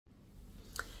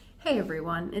Hey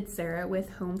everyone, it's Sarah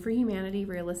with Home for Humanity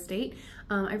Real Estate.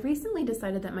 I recently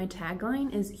decided that my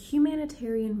tagline is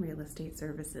Humanitarian Real Estate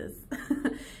Services.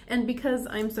 And because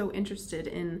I'm so interested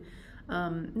in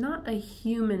not a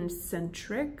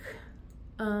human-centric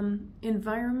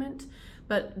environment,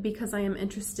 but because I am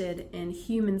interested in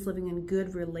humans living in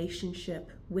good relationship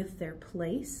with their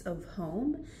place of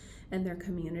home and their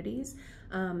communities,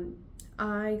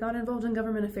 I got involved in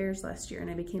government affairs last year and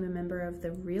I became a member of the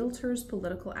Realtors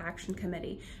Political Action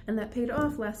Committee, and that paid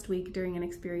off last week during an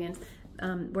experience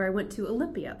where I went to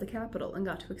Olympia, the capital, and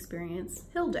got to experience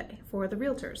Hill Day for the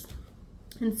Realtors.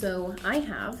 And so I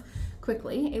have,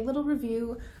 quickly, a little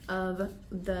review of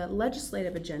the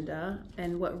legislative agenda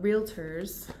and what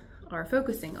Realtors are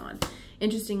focusing on.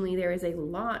 Interestingly, there is a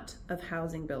lot of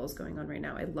housing bills going on right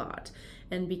now, a lot.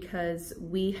 And because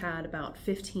we had about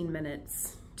 15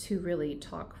 minutes to really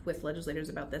talk with legislators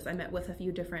about this, I met with a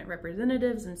few different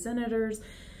representatives and senators,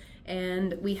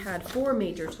 and we had 4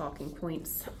 major talking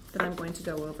points that I'm going to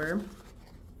go over.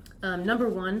 Number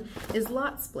 1 is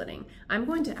lot splitting. I'm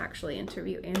going to actually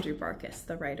interview Andrew Barkis,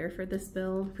 the writer for this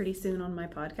bill, pretty soon on my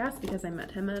podcast because I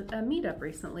met him at a meetup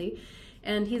recently,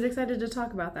 and he's excited to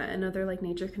talk about that and other like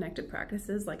nature connected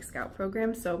practices like scout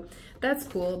programs, so that's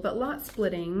cool. But lot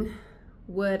splitting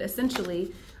would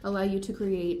essentially allow you to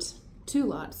create 2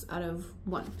 lots out of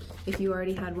 1. If you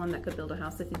already had one that could build a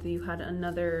house, if you had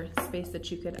another space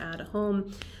that you could add a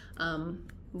home,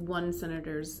 one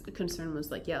senator's concern was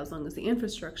like, yeah, as long as the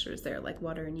infrastructure is there, like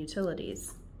water and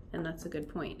utilities. And that's a good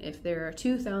point. If there are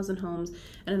 2,000 homes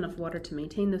and enough water to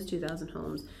maintain those 2,000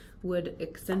 homes, would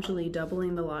essentially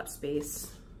doubling the lot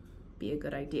space be a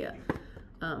good idea?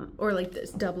 Or like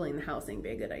this, doubling the housing be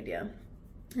a good idea?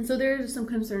 And so there are some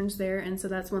concerns there, and so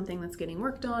that's one thing that's getting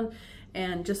worked on.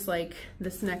 And just like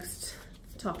this next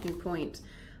talking point,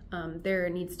 there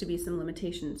needs to be some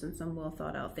limitations and some well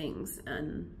thought out things.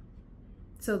 And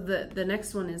so the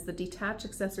next one is the detached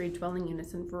accessory dwelling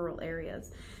units in rural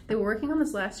areas. They were working on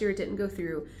this last year, it didn't go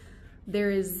through.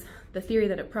 There is the theory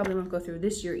that it probably won't go through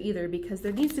this year either, because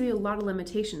there needs to be a lot of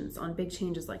limitations on big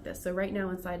changes like this. So right now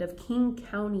inside of King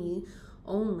County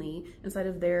only, inside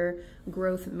of their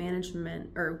growth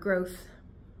management or growth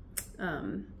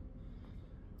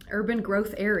urban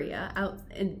growth area, out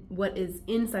in what is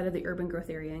inside of the urban growth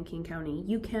area in King County,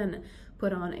 you can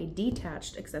put on a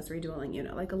detached accessory dwelling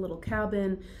unit, like a little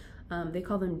cabin. They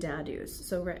call them dadus.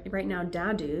 So right now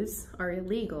dadus are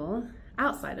illegal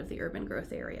outside of the urban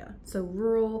growth area. So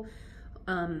rural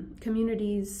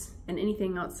communities and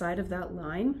anything outside of that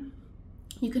line,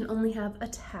 you can only have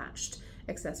attached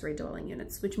accessory dwelling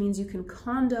units, which means you can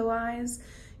condoize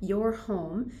your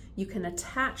home. You can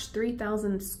attach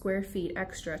 3,000 square feet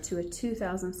extra to a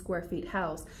 2,000 square feet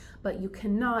house, but you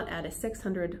cannot add a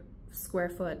 600 square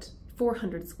foot,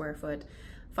 400 square foot,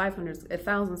 500,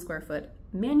 1,000 square foot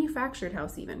manufactured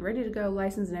house, even ready to go,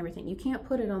 licensed and everything. You can't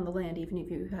put it on the land, even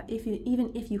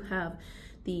if you have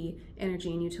the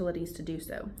energy and utilities to do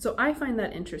so. So I find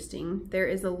that interesting. There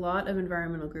is a lot of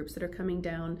environmental groups that are coming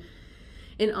down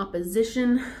in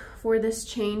opposition for this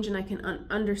change, and I can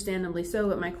understandably so,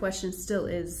 but my question still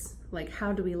is, like,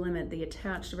 how do we limit the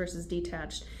attached versus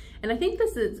detached? And I think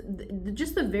this is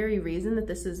just the very reason that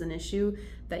this is an issue,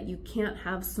 that you can't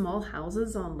have small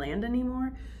houses on land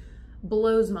anymore,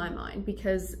 blows my mind,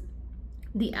 because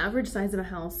the average size of a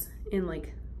house in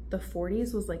like the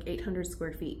 40s was like 800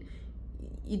 square feet.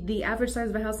 The average size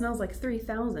of a house now is like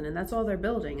 3,000, and that's all they're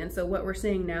building. And so what we're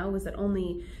saying now is that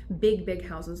only big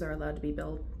houses are allowed to be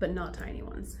built, but not tiny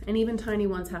ones. And even tiny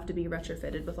ones have to be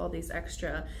retrofitted with all these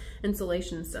extra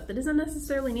insulation stuff that isn't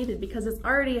necessarily needed, because it's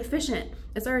already efficient.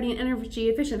 It's already an energy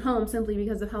efficient home simply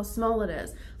because of how small it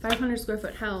is. 500 square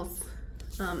foot house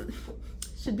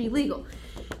should be legal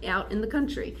out in the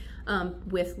country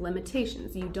with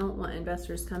limitations. You don't want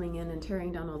investors coming in and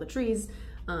tearing down all the trees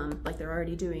like they're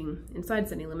already doing inside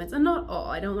city limits. And not all,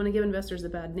 I don't want to give investors a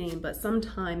bad name, but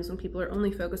sometimes when people are only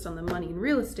focused on the money in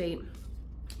real estate,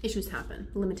 issues happen.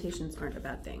 Limitations aren't a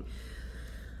bad thing.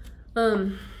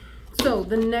 So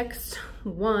the next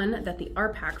one that the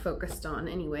RPAC focused on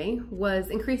anyway was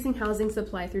increasing housing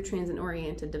supply through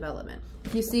transit-oriented development.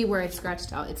 If you see where I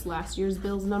scratched out, it's last year's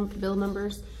bill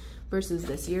numbers versus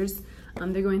this year's.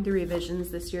 They're going through revisions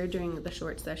this year during the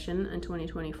short session in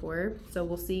 2024. So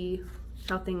we'll see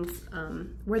how things,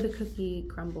 where the cookie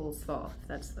crumbles fall, if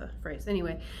that's the phrase.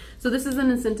 Anyway, so this is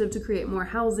an incentive to create more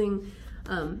housing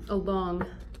along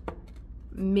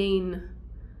main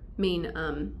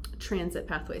transit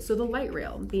pathways. So the light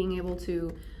rail, being able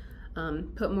to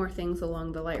put more things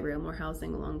along the light rail, more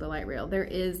housing along the light rail. There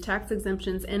is tax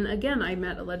exemptions, and again, I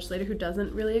met a legislator who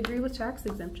doesn't really agree with tax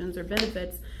exemptions or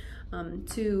benefits,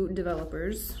 to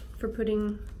developers for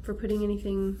putting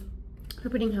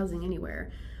housing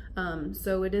anywhere.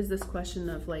 So it is this question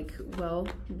of like, well,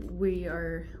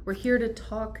 we're here to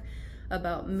talk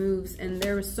about moves, and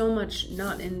there was so much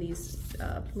not in these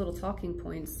little talking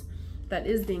points that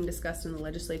is being discussed in the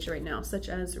legislature right now, such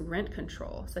as rent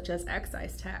control, such as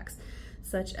excise tax,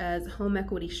 such as home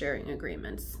equity sharing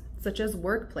agreements, such as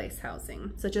workplace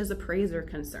housing, such as appraiser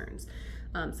concerns,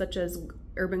 such as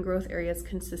urban growth areas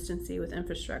consistency with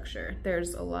infrastructure.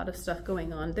 There's a lot of stuff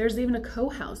going on. There's even a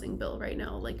co-housing bill right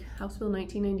now, like House Bill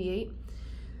 1998.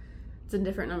 It's a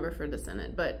different number for the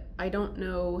Senate, but I don't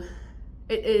know.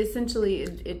 It essentially,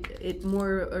 it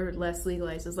more or less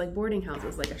legalizes like boarding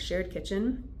houses, like a shared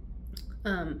kitchen.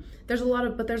 There's a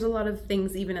lot of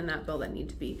things even in that bill that need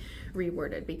to be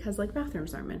reworded, because like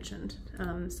bathrooms aren't mentioned.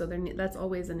 So that's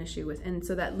always an issue with, and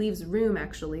so that leaves room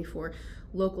actually for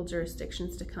local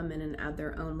jurisdictions to come in and add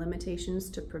their own limitations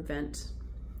to prevent,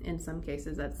 in some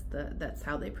cases, that's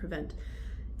how they prevent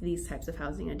these types of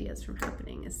housing ideas from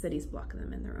happening, is cities block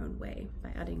them in their own way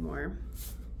by adding more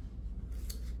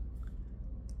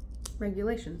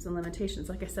regulations and limitations.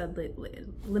 Like I said,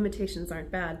 limitations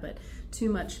aren't bad, but too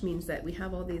much means that we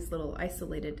have all these little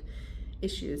isolated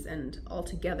issues, and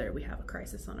altogether we have a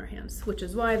crisis on our hands, which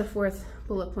is why the fourth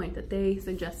bullet point that they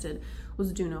suggested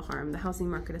was do no harm. The housing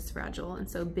market is fragile, and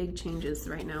so big changes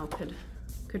right now could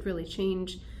really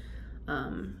change,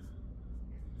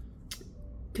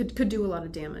 could do a lot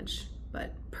of damage.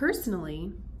 But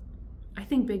personally, I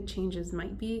think big changes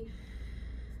might be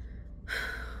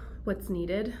what's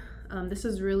needed. This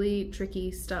is really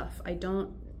tricky stuff. I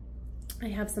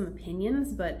have some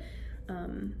opinions, but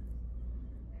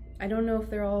I don't know if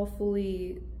they're all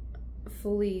fully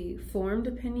formed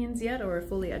opinions yet, or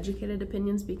fully educated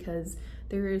opinions, because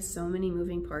there is so many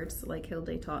moving parts. Like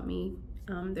Hilde taught me,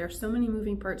 there are so many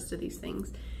moving parts to these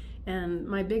things. And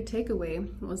my big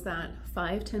takeaway was that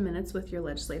 5-10 minutes with your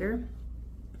legislator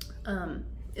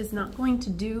is not going to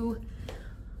do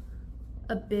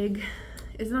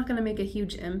it's not going to make a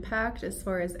huge impact as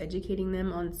far as educating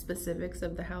them on specifics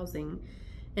of the housing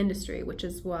industry, which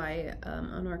is why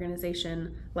an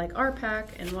organization like RPAC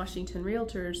and Washington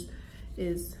Realtors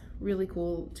is really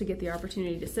cool to get the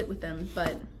opportunity to sit with them.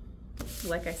 But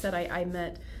like I said, I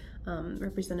met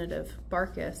Representative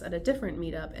Barkas at a different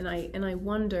meetup, and I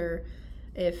wonder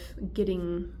if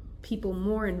getting people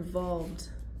more involved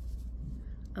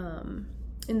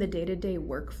in the day-to-day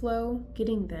workflow,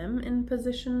 getting them in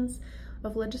positions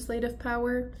of legislative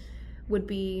power would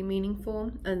be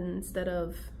meaningful, instead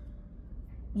of,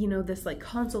 you know, this like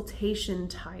consultation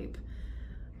type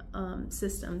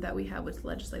system that we have with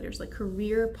legislators, like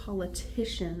career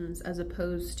politicians as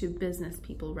opposed to business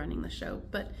people running the show.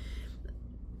 But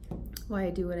why I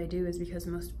do what I do is because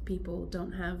most people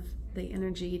don't have the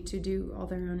energy to do all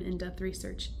their own in-depth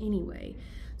research anyway.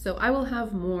 So I will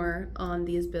have more on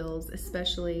these bills,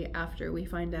 especially after we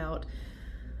find out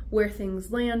where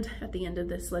things land at the end of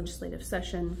this legislative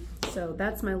session. So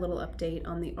that's my little update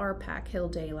on the RPAC Hill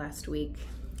Day last week.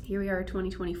 Here we are,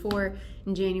 2024.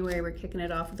 In January, we're kicking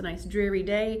it off with a nice dreary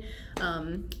day.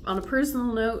 On a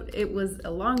personal note, it was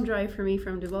a long drive for me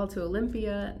from Duval to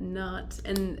Olympia,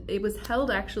 and it was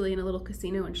held actually in a little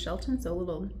casino in Shelton, so a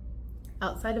little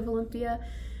outside of Olympia.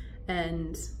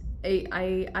 And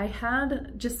I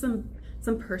had just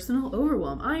some personal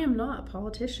overwhelm. I am not a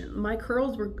politician. My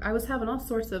curls I was having all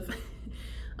sorts of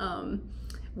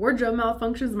wardrobe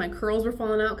malfunctions. My curls were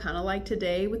falling out, kind of like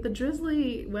today with the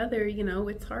drizzly weather. You know,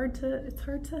 it's hard to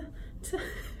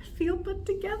feel put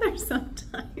together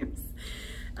sometimes.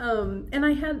 And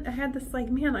I had this like,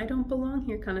 man, I don't belong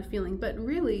here kind of feeling. But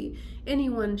really,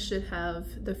 anyone should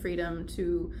have the freedom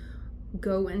to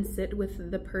go and sit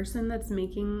with the person that's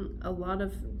making a lot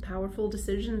of powerful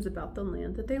decisions about the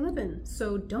land that they live in.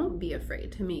 So don't be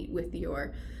afraid to meet with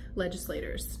your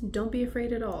legislators. Don't be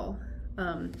afraid at all.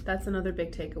 That's another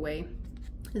big takeaway,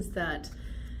 is that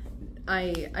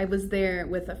I was there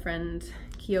with a friend,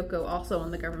 Kyoko, also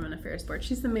on the Government Affairs Board.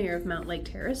 She's the mayor of Mount Lake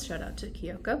Terrace. Shout out to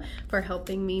Kyoko for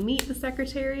helping me meet the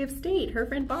Secretary of State, her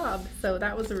friend Bob. So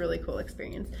that was a really cool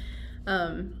experience.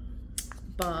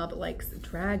 Bob likes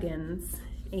dragons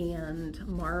and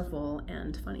Marvel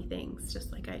and funny things,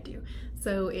 just like I do.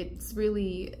 So it's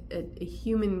really a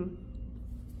human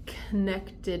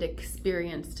connected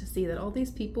experience to see that all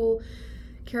these people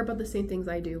care about the same things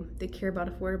I do. They care about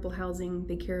affordable housing,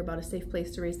 they care about a safe place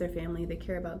to raise their family, they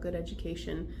care about good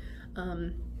education.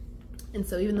 And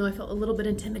so even though I felt a little bit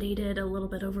intimidated, a little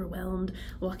bit overwhelmed,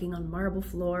 walking on marble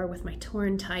floor with my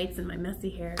torn tights and my messy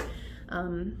hair,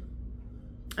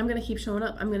 I'm gonna keep showing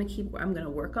up. I'm gonna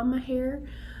work on my hair.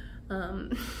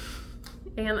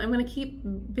 and I'm going to keep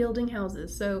building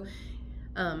houses. So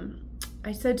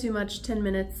I said too much, 10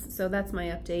 minutes, so that's my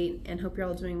update, and hope you're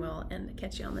all doing well, and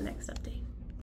catch you on the next update.